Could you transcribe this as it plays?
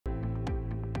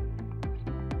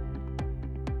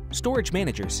storage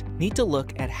managers need to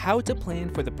look at how to plan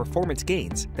for the performance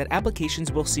gains that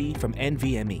applications will see from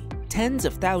NVMe. Tens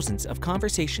of thousands of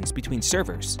conversations between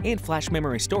servers and flash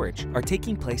memory storage are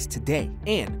taking place today,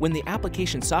 and when the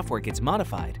application software gets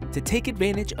modified to take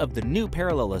advantage of the new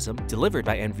parallelism delivered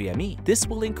by NVMe, this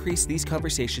will increase these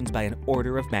conversations by an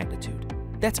order of magnitude.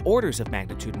 That's orders of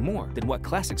magnitude more than what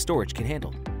classic storage can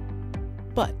handle.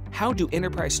 But how do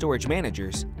enterprise storage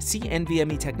managers see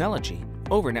NVMe technology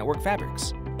over network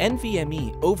fabrics?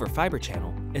 NVMe over Fibre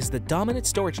Channel is the dominant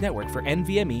storage network for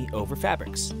NVMe over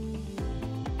fabrics.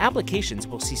 Applications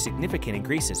will see significant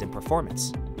increases in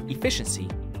performance, efficiency,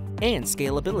 and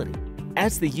scalability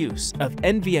as the use of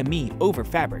NVMe over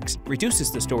fabrics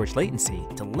reduces the storage latency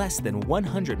to less than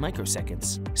 100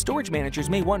 microseconds. Storage managers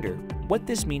may wonder what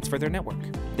this means for their network.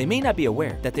 They may not be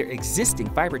aware that their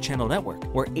existing Fibre Channel network,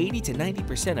 where 80 to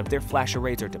 90% of their flash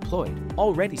arrays are deployed,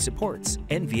 already supports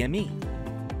NVMe.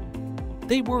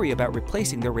 They worry about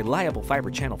replacing their reliable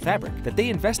Fibre Channel fabric that they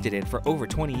invested in for over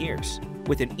 20 years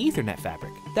with an Ethernet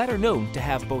fabric that are known to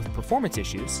have both performance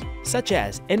issues, such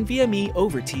as NVMe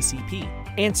over TCP,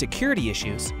 and security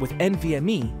issues with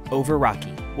NVMe over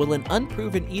Rocky. Will an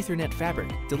unproven Ethernet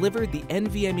fabric deliver the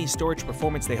NVMe storage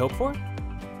performance they hope for?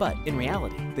 But in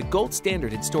reality, the gold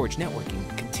standard in storage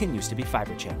networking continues to be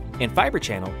Fibre Channel. And Fibre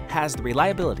Channel has the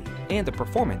reliability and the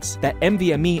performance that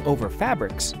NVMe over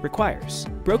fabrics requires.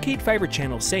 Brocade Fibre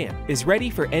Channel SAN is ready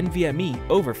for NVMe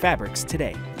over fabrics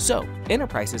today. So,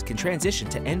 enterprises can transition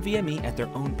to NVMe at their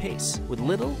own pace with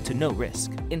little to no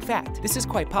risk. In fact, this is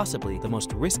quite possibly the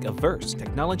most risk-averse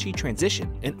technology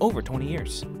transition in over 20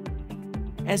 years.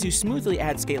 As you smoothly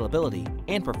add scalability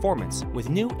and performance with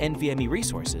new NVMe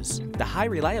resources, the high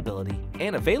reliability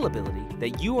and availability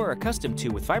that you are accustomed to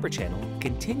with Fibre Channel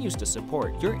continues to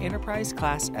support your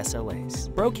enterprise-class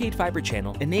SLAs. Brocade Fibre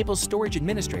Channel enables storage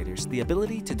administrators the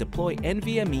ability to deploy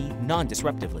NVMe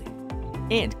non-disruptively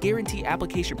and guarantee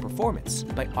application performance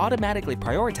by automatically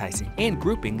prioritizing and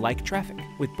grouping like traffic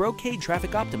with Brocade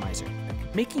Traffic Optimizer,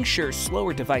 making sure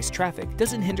slower device traffic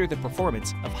doesn't hinder the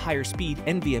performance of higher speed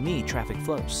NVMe traffic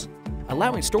flows,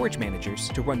 allowing storage managers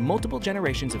to run multiple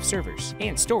generations of servers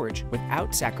and storage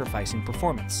without sacrificing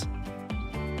performance.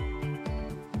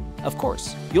 Of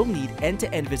course, you'll need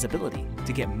end-to-end visibility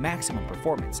to get maximum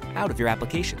performance out of your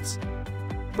applications.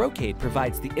 Brocade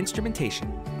provides the instrumentation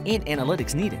and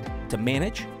analytics needed to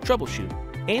manage, troubleshoot,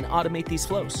 and automate these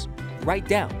flows, right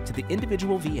down to the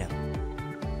individual VM.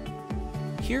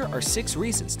 Here are 6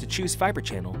 reasons to choose Fibre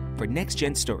Channel for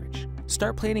next-gen storage.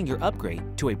 Start planning your upgrade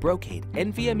to a Brocade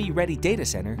NVMe-ready data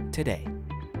center today.